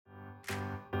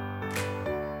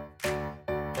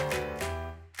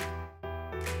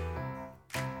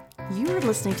You are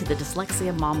listening to the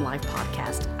Dyslexia Mom Life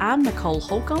podcast. I'm Nicole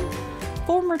Holcomb,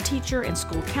 former teacher and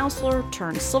school counselor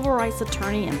turned civil rights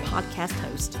attorney and podcast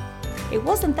host. It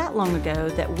wasn't that long ago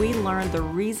that we learned the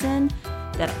reason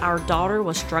that our daughter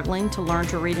was struggling to learn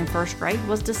to read in first grade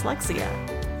was dyslexia.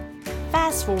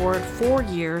 Fast forward 4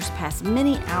 years past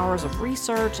many hours of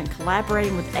research and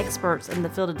collaborating with experts in the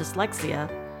field of dyslexia,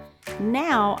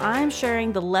 now I'm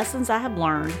sharing the lessons I have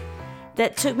learned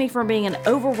that took me from being an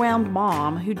overwhelmed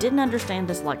mom who didn't understand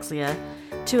dyslexia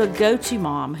to a go-to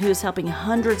mom who is helping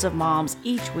hundreds of moms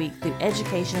each week through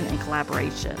education and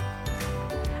collaboration.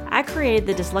 I created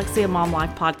the Dyslexia Mom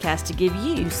Life podcast to give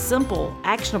you simple,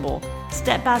 actionable,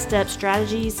 step-by-step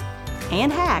strategies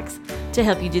and hacks to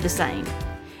help you do the same.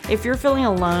 If you're feeling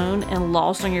alone and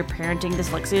lost on your parenting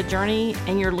dyslexia journey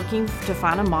and you're looking to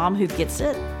find a mom who gets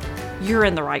it, you're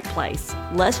in the right place.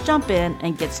 Let's jump in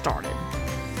and get started.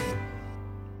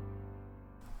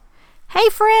 Hey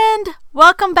friend,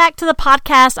 welcome back to the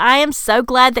podcast. I am so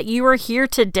glad that you are here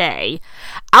today.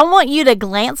 I want you to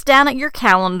glance down at your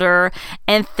calendar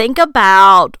and think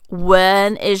about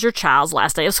when is your child's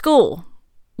last day of school.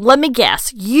 Let me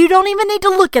guess, you don't even need to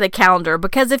look at a calendar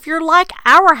because if you're like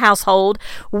our household,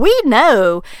 we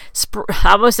know,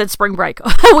 I almost said spring break.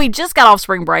 We just got off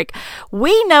spring break.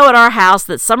 We know at our house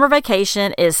that summer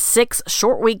vacation is 6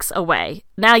 short weeks away.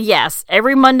 Now, yes,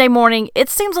 every Monday morning, it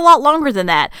seems a lot longer than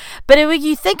that. But if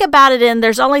you think about it,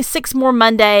 there's only 6 more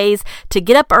Mondays to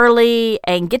get up early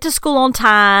and get to school on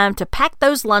time, to pack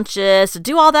those lunches, to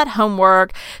do all that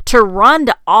homework, to run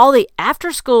to all the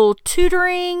after-school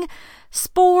tutoring,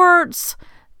 sports,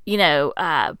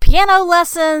 piano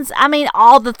lessons,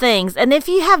 all the things. And if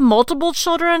you have multiple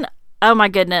children, oh my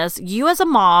goodness, you as a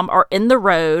mom are in the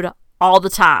road all the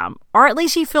time, or at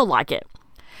least you feel like it.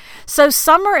 So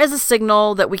summer is a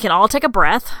signal that we can all take a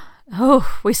breath.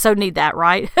 Oh, we so need that,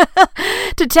 right?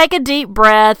 To take a deep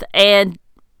breath and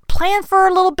plan for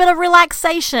a little bit of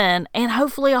relaxation and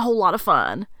hopefully a whole lot of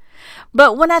fun.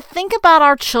 But when I think about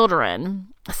our children,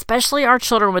 especially our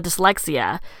children with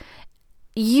dyslexia,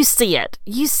 you see it.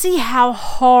 You see how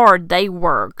hard they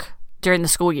work during the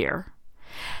school year.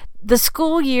 The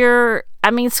school year,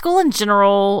 school in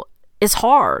general is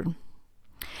hard.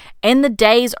 And the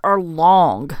days are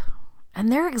long. And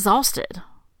they're exhausted.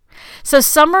 So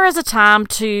summer is a time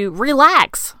to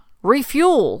relax,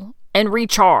 refuel, and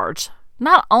recharge.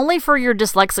 Not only for your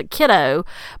dyslexic kiddo,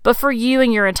 but for you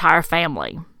and your entire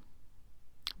family.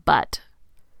 But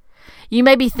you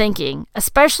may be thinking,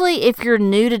 especially if you're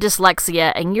new to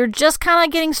dyslexia and you're just kind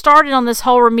of getting started on this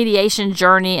whole remediation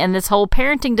journey and this whole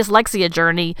parenting dyslexia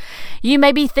journey, you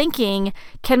may be thinking,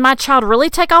 can my child really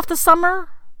take off the summer?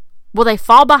 Will they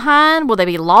fall behind? Will they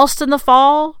be lost in the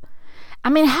fall?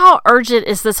 How urgent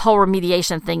is this whole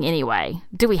remediation thing anyway?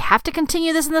 Do we have to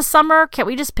continue this in the summer? Can't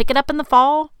we just pick it up in the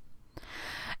fall?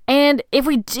 And if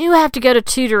we do have to go to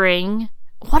tutoring,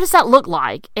 what does that look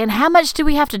like? And how much do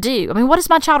we have to do? What does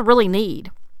my child really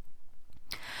need?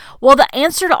 Well, the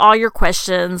answer to all your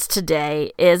questions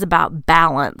today is about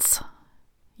balance.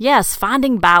 Yes,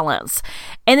 finding balance.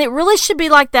 And it really should be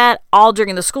like that all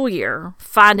during the school year,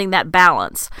 finding that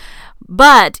balance.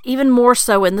 But even more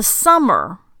so in the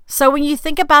summer. So when you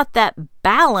think about that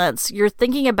balance, you're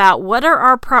thinking about what are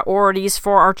our priorities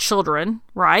for our children,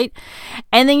 right?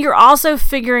 And then you're also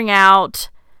figuring out,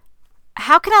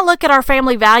 how can I look at our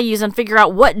family values and figure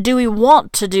out what do we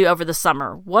want to do over the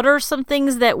summer? What are some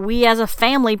things that we as a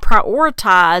family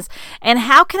prioritize? And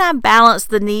how can I balance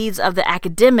the needs of the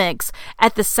academics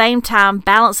at the same time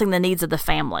balancing the needs of the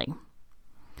family?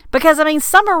 Because,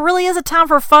 summer really is a time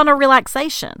for fun or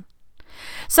relaxation.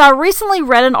 So I recently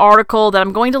read an article that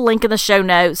I'm going to link in the show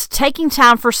notes, Taking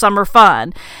Time for Summer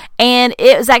Fun. And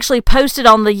it was actually posted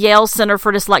on the Yale Center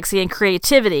for Dyslexia and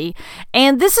Creativity.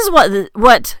 And this is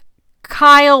what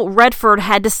Kyle Redford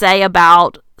had to say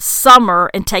about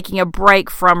summer and taking a break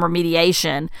from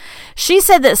remediation. She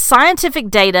said that scientific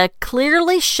data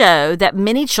clearly show that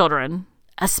many children,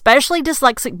 especially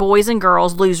dyslexic boys and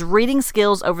girls, lose reading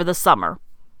skills over the summer.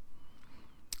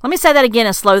 Let me say that again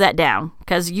and slow that down,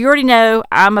 because you already know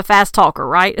I'm a fast talker,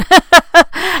 right?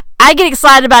 I get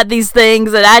excited about these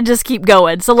things and I just keep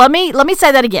going. So let me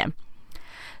say that again.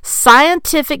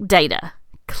 Scientific data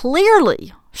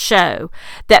clearly show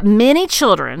that many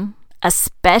children,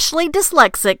 especially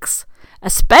dyslexic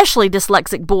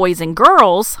boys and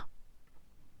girls,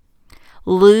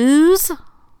 lose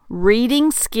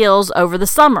reading skills over the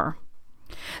summer.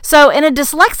 So in a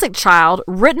dyslexic child,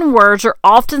 written words are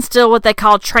often still what they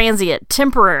call transient,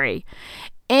 temporary.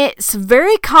 It's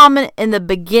very common in the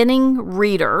beginning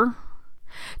reader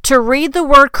to read the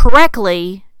word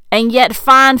correctly and yet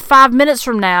find 5 minutes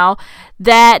from now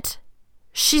that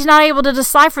she's not able to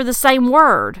decipher the same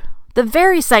word. The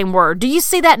very same word. Do you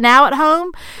see that now at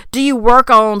home? Do you work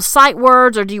on sight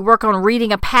words, or do you work on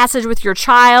reading a passage with your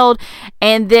child,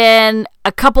 and then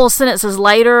a couple of sentences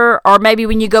later, or maybe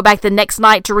when you go back the next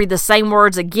night to read the same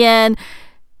words again,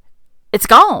 it's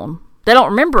gone. They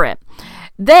don't remember it.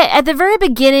 At the very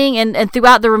beginning and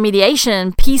throughout the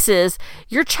remediation pieces,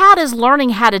 your child is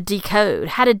learning how to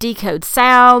decode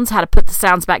sounds, how to put the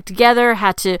sounds back together,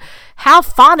 how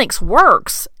phonics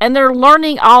works. And they're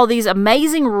learning all these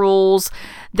amazing rules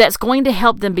that's going to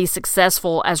help them be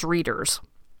successful as readers.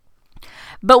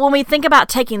 But when we think about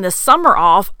taking the summer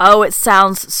off, it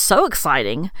sounds so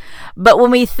exciting. But when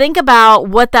we think about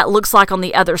what that looks like on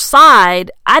the other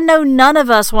side, I know none of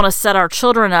us want to set our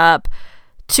children up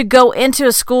to go into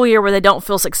a school year where they don't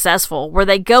feel successful, where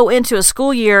they go into a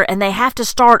school year and they have to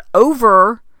start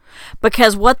over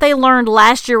because what they learned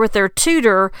last year with their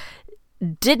tutor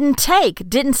didn't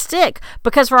stick.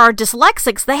 Because for our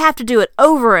dyslexics, they have to do it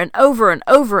over and over and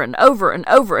over and over and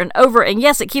over and over. And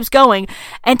yes, it keeps going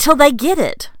until they get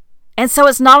it. And so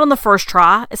it's not on the first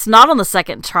try. It's not on the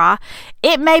second try.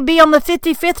 It may be on the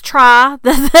 55th try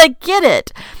that they get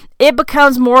it. It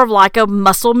becomes more of like a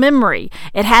muscle memory.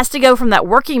 It has to go from that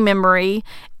working memory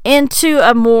into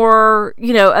a more,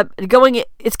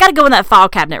 it's got to go in that file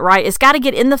cabinet, right? It's got to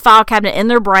get in the file cabinet in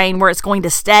their brain where it's going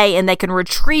to stay and they can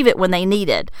retrieve it when they need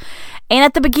it. And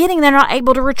at the beginning, they're not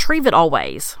able to retrieve it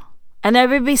always. And there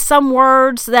would be some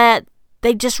words that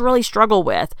they just really struggle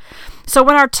with. So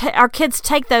when our kids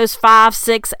take those 5,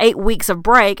 6, 8 weeks of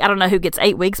break, I don't know who gets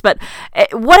 8 weeks, but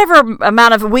whatever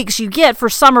amount of weeks you get for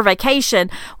summer vacation,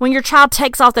 when your child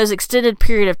takes off those extended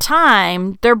period of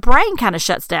time, their brain kind of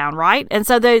shuts down, right? And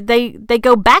so they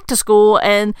go back to school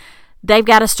and they've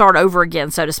got to start over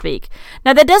again, so to speak.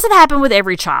 Now, that doesn't happen with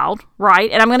every child, right?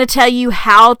 And I'm going to tell you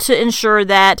how to ensure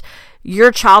that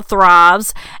your child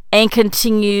thrives and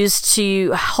continues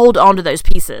to hold on to those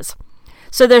pieces.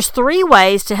 So there's 3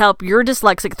 ways to help your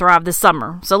dyslexic thrive this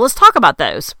summer. So let's talk about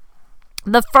those.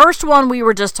 The first one we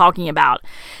were just talking about,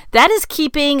 that is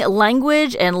keeping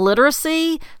language and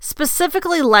literacy,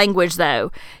 specifically language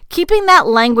though, keeping that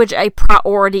language a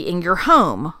priority in your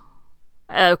home.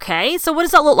 Okay, so what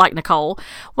does that look like, Nicole?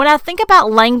 When I think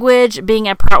about language being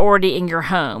a priority in your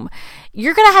home,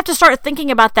 you're going to have to start thinking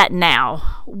about that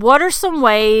now. What are some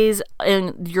ways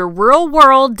in your real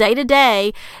world, day to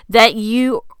day, that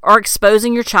you are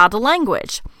exposing your child to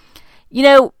language?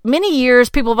 Many years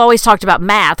people have always talked about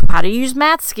math, how to use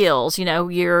math skills.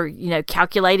 You're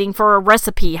calculating for a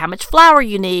recipe, how much flour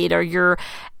you need, or you're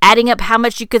adding up how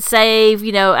much you could save,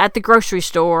 at the grocery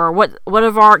store, or what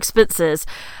of our expenses.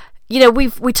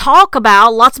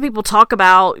 Lots of people talk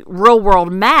about real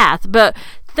world math, but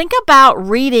think about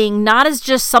reading not as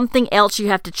just something else you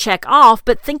have to check off,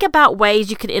 but think about ways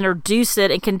you could introduce it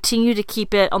and continue to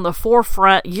keep it on the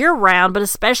forefront year round, but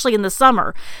especially in the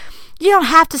summer. You don't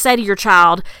have to say to your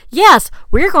child, yes,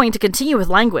 we're going to continue with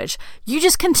language. You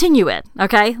just continue it,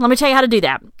 okay? Let me tell you how to do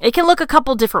that. It can look a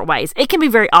couple different ways. It can be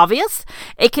very obvious.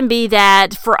 It can be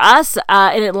that for us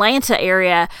in Atlanta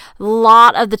area, a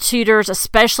lot of the tutors,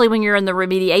 especially when you're in the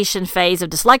remediation phase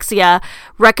of dyslexia,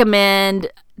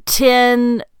 recommend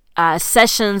 10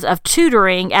 sessions of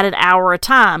tutoring at an hour a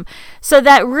time. So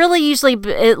that really usually,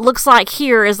 it looks like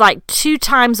here, is like 2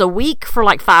 times a week for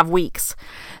like 5 weeks.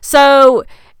 So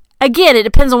again, it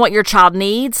depends on what your child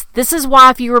needs. This is why,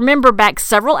 if you remember back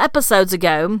several episodes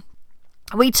ago,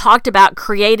 we talked about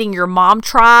creating your mom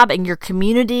tribe and your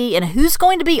community and who's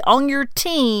going to be on your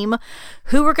team,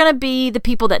 who are going to be the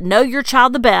people that know your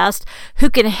child the best, who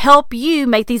can help you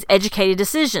make these educated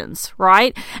decisions,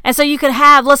 right? And so you could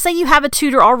have, let's say you have a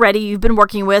tutor already you've been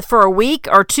working with for a week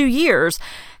or 2 years,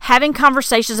 having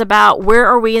conversations about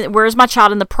where is my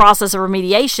child in the process of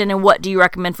remediation and what do you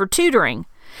recommend for tutoring?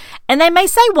 And they may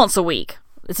say once a week.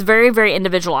 It's very, very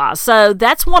individualized. So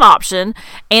that's one option.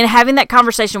 And having that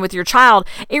conversation with your child,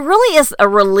 it really is a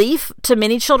relief to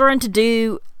many children to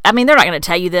do. I mean, they're not going to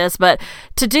tell you this, but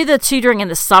to do the tutoring in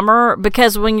the summer,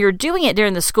 because when you're doing it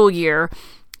during the school year,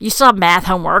 you still have math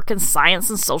homework and science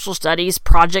and social studies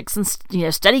projects and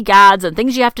study guides and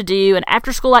things you have to do and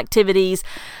after school activities.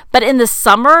 But in the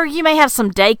summer, you may have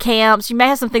some day camps. You may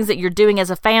have some things that you're doing as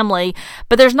a family,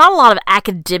 but there's not a lot of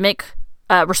academic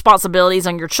responsibilities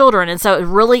on your children. And so it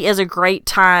really is a great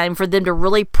time for them to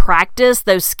really practice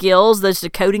those skills, those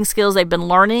decoding skills they've been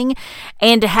learning,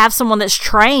 and to have someone that's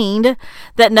trained,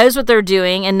 that knows what they're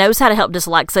doing and knows how to help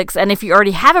dyslexics. And if you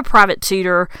already have a private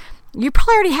tutor, You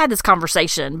probably already had this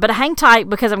conversation, but hang tight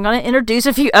because I'm going to introduce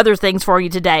a few other things for you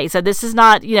today. So this is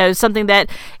not, something that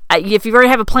if you already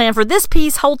have a plan for this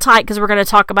piece, hold tight because we're going to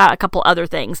talk about a couple other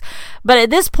things. But at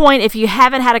this point, if you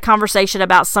haven't had a conversation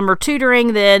about summer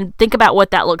tutoring, then think about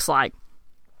what that looks like.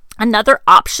 Another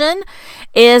option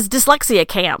is dyslexia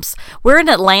camps. We're in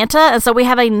Atlanta, and so we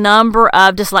have a number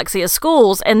of dyslexia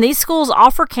schools, and these schools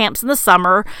offer camps in the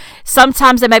summer.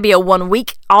 Sometimes they may be a 1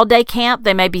 week all-day camp.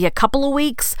 They may be a couple of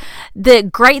weeks. The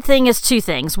great thing is two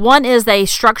things. One is they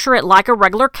structure it like a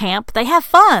regular camp. They have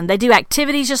fun. They do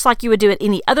activities just like you would do at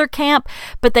any other camp,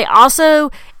 but they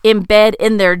also embed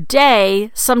in their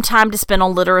day some time to spend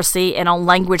on literacy and on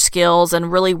language skills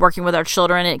and really working with our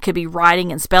children. It could be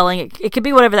writing and spelling. It could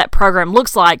be whatever that program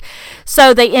looks like.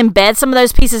 So they embed some of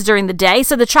those pieces during the day.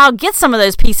 So the child gets some of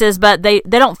those pieces, but they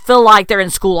don't feel like they're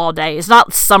in school all day. It's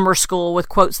not summer school with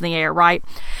quotes in the air, right?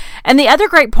 And the other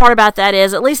great part about that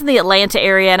is, at least in the Atlanta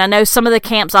area, and I know some of the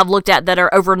camps I've looked at that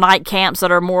are overnight camps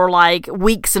that are more like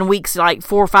weeks and weeks, like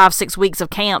 4, 5, 6 weeks of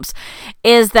camps,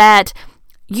 is that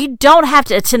you don't have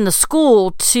to attend the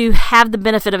school to have the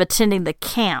benefit of attending the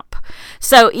camp.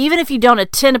 So even if you don't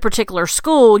attend a particular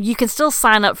school, you can still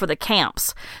sign up for the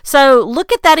camps. So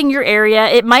look at that in your area.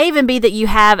 It may even be that you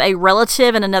have a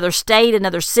relative in another state,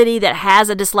 another city that has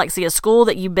a dyslexia school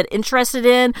that you've been interested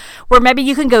in, where maybe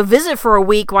you can go visit for a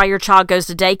week while your child goes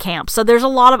to day camp. So there's a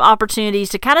lot of opportunities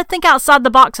to kind of think outside the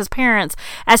box as parents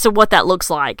as to what that looks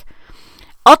like.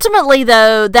 Ultimately,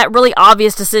 though, that really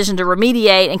obvious decision to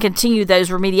remediate and continue those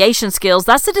remediation skills,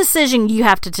 that's a decision you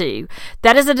have to do.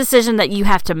 That is a decision that you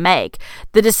have to make.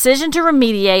 The decision to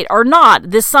remediate or not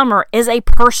this summer is a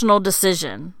personal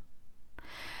decision.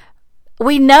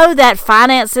 We know that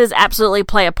finances absolutely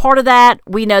play a part of that.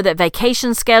 We know that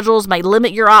vacation schedules may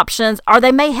limit your options, or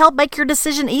they may help make your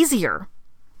decision easier.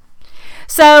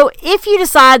 So if you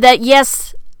decide that,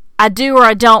 yes, I do or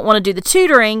I don't want to do the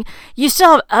tutoring, you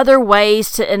still have other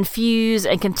ways to infuse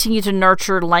and continue to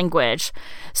nurture language.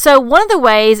 So one of the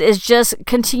ways is just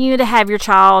continue to have your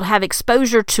child have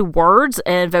exposure to words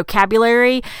and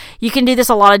vocabulary. You can do this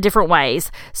a lot of different ways.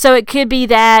 So it could be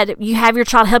that you have your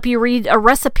child help you read a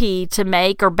recipe to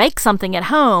make or bake something at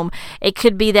home. It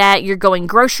could be that you're going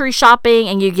grocery shopping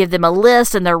and you give them a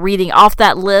list and they're reading off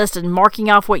that list and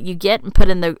marking off what you get and put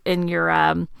in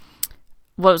your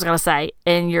what was I going to say?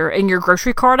 In your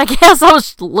grocery cart, I guess. I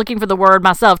was looking for the word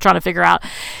myself, trying to figure out.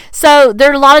 So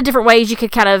there are a lot of different ways you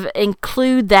could kind of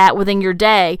include that within your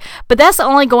day, but that's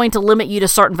only going to limit you to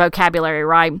certain vocabulary,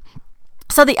 right?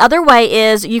 So the other way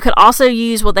is you could also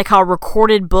use what they call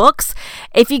recorded books.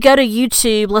 If you go to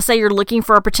YouTube, let's say you're looking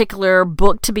for a particular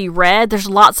book to be read, there's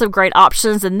lots of great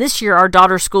options. And this year, our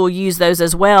daughter's school used those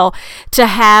as well to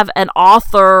have an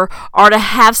author or to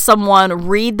have someone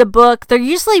read the book. They're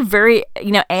usually very,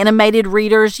 animated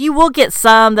readers. You will get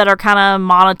some that are kind of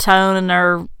monotone and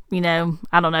are,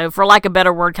 I don't know, for lack of a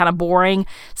better word, kind of boring.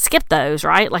 Skip those,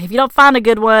 right? Like if you don't find a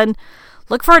good one,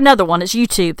 look for another one. It's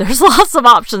YouTube. There's lots of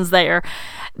options there.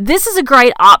 This is a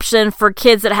great option for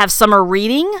kids that have summer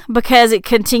reading because it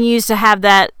continues to have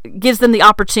that, gives them the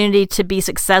opportunity to be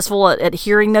successful at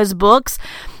hearing those books.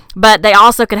 But they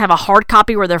also can have a hard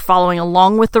copy where they're following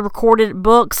along with the recorded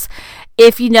books.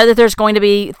 If you know that there's going to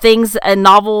be things and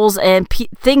novels and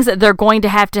things that they're going to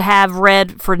have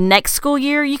read for next school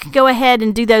year, you can go ahead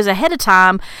and do those ahead of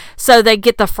time so they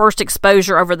get the first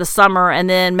exposure over the summer, and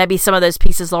then maybe some of those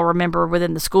pieces they'll remember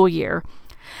within the school year.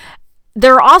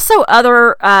 There are also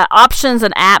other options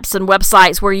and apps and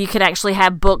websites where you can actually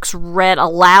have books read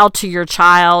aloud to your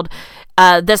child.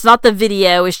 That's not the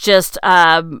video, it's just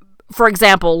for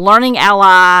example, Learning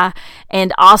Ally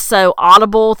and also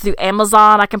Audible through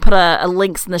Amazon. I can put a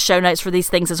links in the show notes for these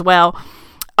things as well.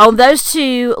 On those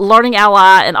two, Learning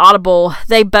Ally and Audible,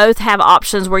 they both have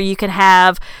options where you can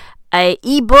have a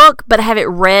ebook but have it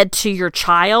read to your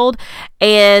child,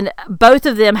 and both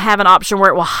of them have an option where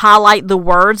it will highlight the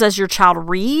words as your child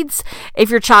reads. If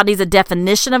your child needs a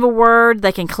definition of a word,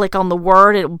 they can click on the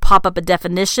word, it will pop up a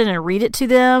definition and read it to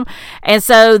them, and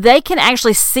so they can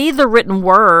actually see the written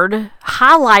word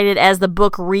highlighted as the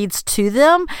book reads to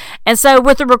them. And so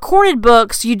with the recorded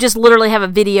books, you just literally have a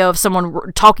video of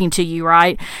someone talking to you,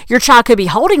 right? Your child could be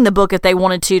holding the book if they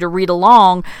wanted to read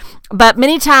along. But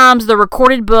many times the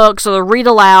recorded books or the read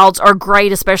alouds are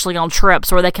great, especially on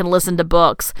trips where they can listen to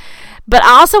books. But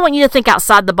I also want you to think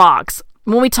outside the box.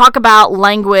 When we talk about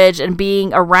language and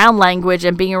being around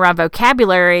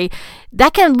vocabulary,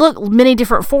 that can look many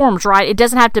different forms, right? It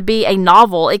doesn't have to be a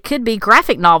novel. It could be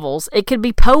graphic novels. It could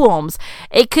be poems.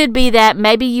 It could be that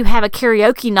maybe you have a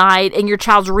karaoke night and your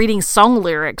child's reading song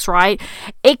lyrics, right?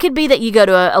 It could be that you go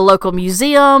to a local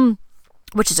museum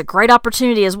which is a great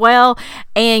opportunity as well,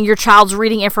 and your child's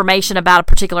reading information about a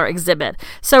particular exhibit.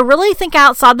 So really think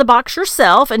outside the box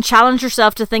yourself and challenge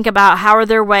yourself to think about how are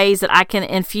there ways that I can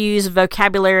infuse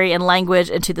vocabulary and language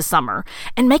into the summer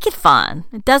and make it fun.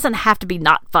 It doesn't have to be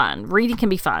not fun. Reading can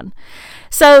be fun.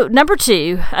 So number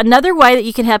 2, another way that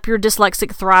you can help your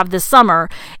dyslexic thrive this summer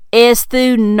is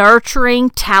through nurturing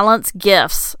talents,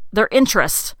 gifts, their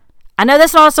interests. I know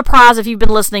that's not a surprise if you've been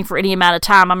listening for any amount of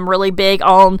time. I'm really big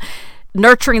on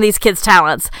nurturing these kids'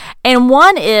 talents. And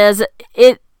one is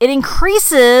it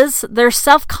increases their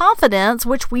self-confidence,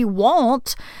 which we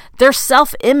want, their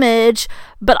self-image,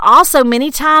 but also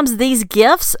many times these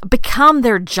gifts become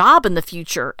their job in the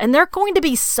future. And there are going to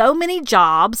be so many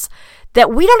jobs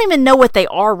that we don't even know what they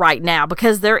are right now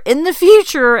because they're in the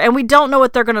future and we don't know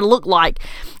what they're going to look like.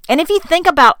 And if you think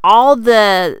about all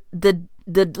the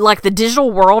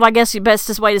digital world, I guess the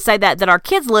bestest way to say that our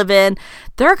kids live in,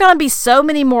 there are going to be so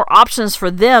many more options for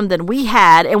them than we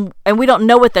had, and we don't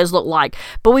know what those look like.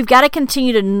 But we've got to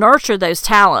continue to nurture those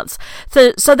talents.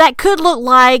 So that could look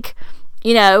like,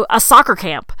 a soccer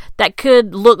camp. That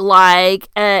could look like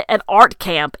an art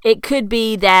camp. It could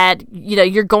be that,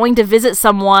 you're going to visit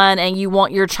someone and you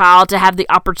want your child to have the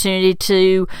opportunity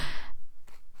to,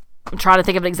 I'm trying to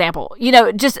think of an example.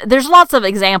 There's lots of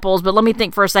examples, but let me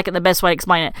think for a second the best way to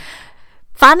explain it.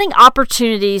 Finding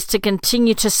opportunities to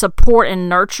continue to support and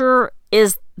nurture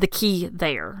is the key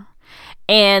there.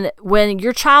 And when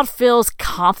your child feels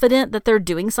confident that they're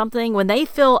doing something, when they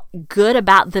feel good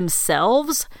about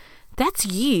themselves, that's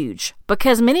huge.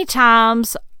 Because many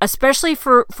times, especially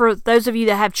for those of you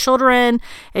that have children,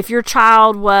 if your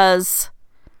child was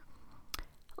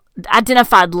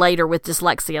identified later with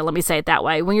dyslexia, let me say it that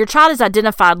way. When your child is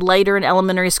identified later in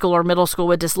elementary school or middle school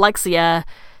with dyslexia,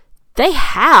 they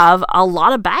have a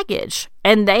lot of baggage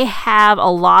and they have a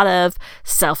lot of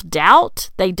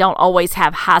self-doubt. They don't always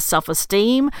have high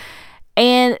self-esteem.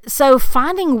 And so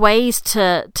finding ways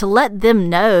to let them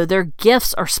know their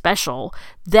gifts are special.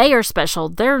 They are special.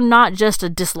 They're not just a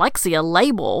dyslexia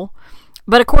label.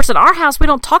 But of course, in our house, we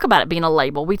don't talk about it being a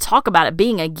label. We talk about it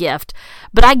being a gift.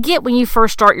 But I get when you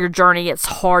first start your journey, it's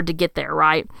hard to get there,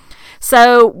 right?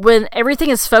 So when everything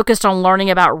is focused on learning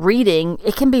about reading,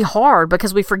 it can be hard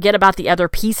because we forget about the other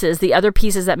pieces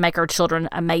that make our children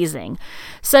amazing.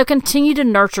 So continue to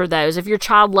nurture those. If your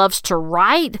child loves to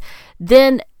write,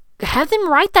 then have them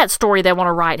write that story they want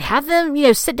to write. Have them,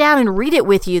 sit down and read it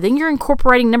with you. Then you're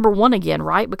incorporating number 1 again,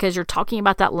 right? Because you're talking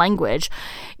about that language.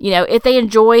 If they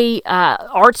enjoy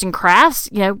arts and crafts,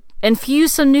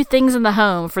 infuse some new things in the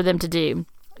home for them to do.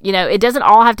 It doesn't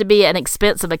all have to be an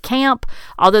expense of a camp,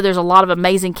 although there's a lot of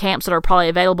amazing camps that are probably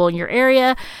available in your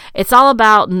area. It's all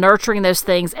about nurturing those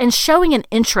things and showing an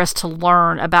interest to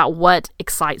learn about what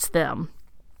excites them.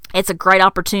 It's a great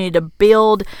opportunity to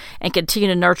build and continue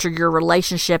to nurture your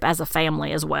relationship as a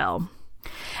family as well.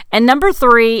 And number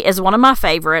 3 is one of my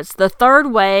favorites. The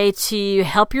third way to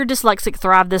help your dyslexic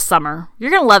thrive this summer.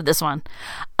 You're going to love this one.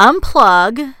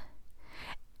 Unplug,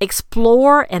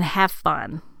 explore, and have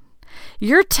fun.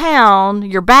 Your town,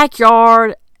 your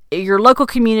backyard, your local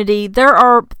community, there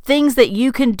are things that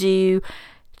you can do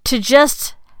to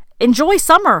just enjoy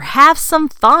summer, have some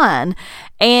fun.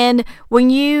 And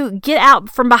when you get out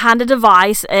from behind a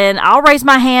device, and I'll raise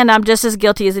my hand, I'm just as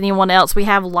guilty as anyone else. We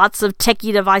have lots of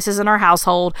techie devices in our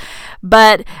household.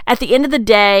 But at the end of the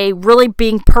day, really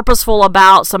being purposeful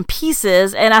about some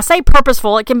pieces, and I say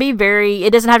purposeful, it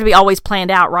doesn't have to be always planned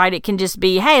out, right? It can just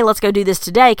be, hey, let's go do this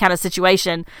today kind of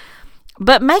situation.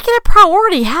 But make it a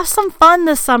priority. Have some fun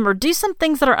this summer. Do some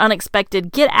things that are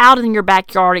unexpected. Get out in your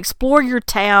backyard. Explore your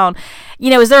town.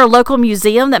 Is there a local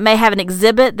museum that may have an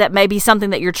exhibit that may be something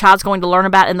that your child's going to learn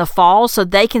about in the fall, so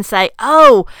they can say,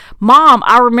 oh, Mom,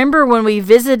 I remember when we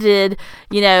visited,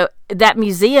 that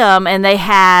museum and they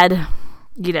had,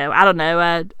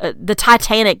 the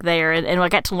Titanic there, and I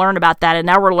got to learn about that, and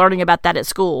now we're learning about that at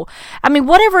school. I mean,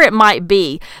 whatever it might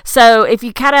be. So if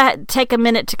you kind of take a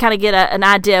minute to kind of get an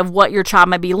idea of what your child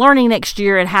might be learning next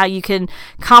year and how you can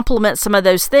complement some of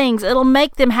those things, it'll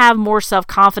make them have more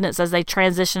self-confidence as they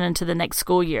transition into the next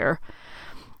school year.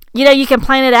 You can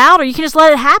plan it out or you can just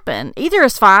let it happen. Either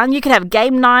is fine. You can have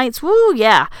game nights. Woo,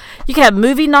 yeah. You can have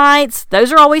movie nights.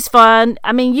 Those are always fun.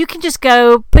 I mean, you can just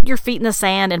go put your feet in the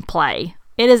sand and play.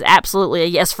 It is absolutely a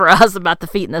yes for us about the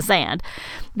feet in the sand.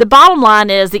 The bottom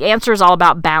line is the answer is all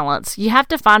about balance. You have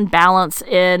to find balance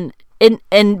in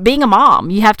being a mom.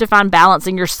 You have to find balance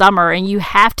in your summer, and you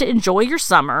have to enjoy your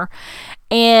summer.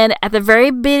 And at the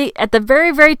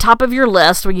very top of your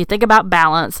list, when you think about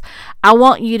balance, I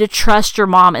want you to trust your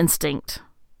mom instinct.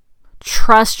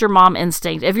 Trust your mom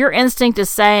instinct. If your instinct is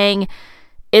saying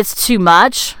it's too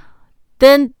much,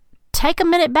 then take a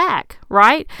minute back,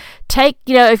 right?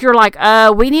 If you're like,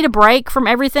 we need a break from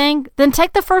everything, then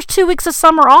take the first 2 weeks of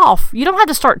summer off. You don't have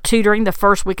to start tutoring the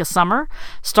first week of summer.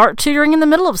 Start tutoring in the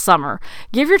middle of summer.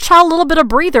 Give your child a little bit of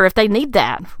breather if they need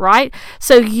that, right?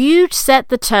 So you set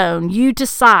the tone. You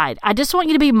decide. I just want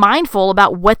you to be mindful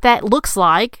about what that looks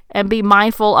like and be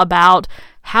mindful about,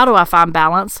 how do I find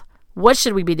balance? What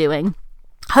should we be doing?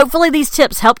 Hopefully these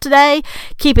tips help today,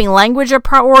 keeping language a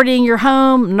priority in your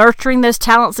home, nurturing those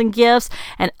talents and gifts,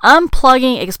 and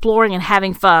unplugging, exploring, and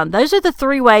having fun. Those are the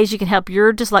 3 ways you can help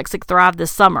your dyslexic thrive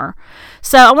this summer.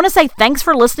 So I want to say thanks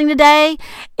for listening today.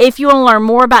 If you want to learn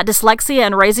more about dyslexia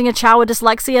and raising a child with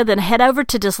dyslexia, then head over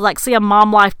to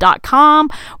dyslexiamomlife.com,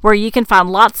 where you can find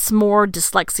lots more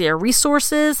dyslexia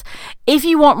resources. If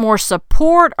you want more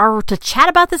support or to chat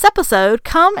about this episode,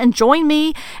 come and join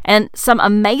me and some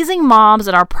amazing moms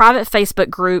in our private Facebook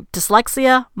group,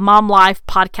 Dyslexia Mom Life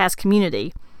Podcast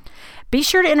Community. Be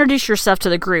sure to introduce yourself to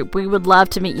the group. We would love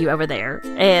to meet you over there.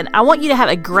 And I want you to have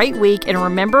a great week. And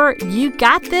remember, you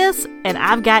got this and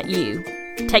I've got you.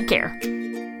 Take care.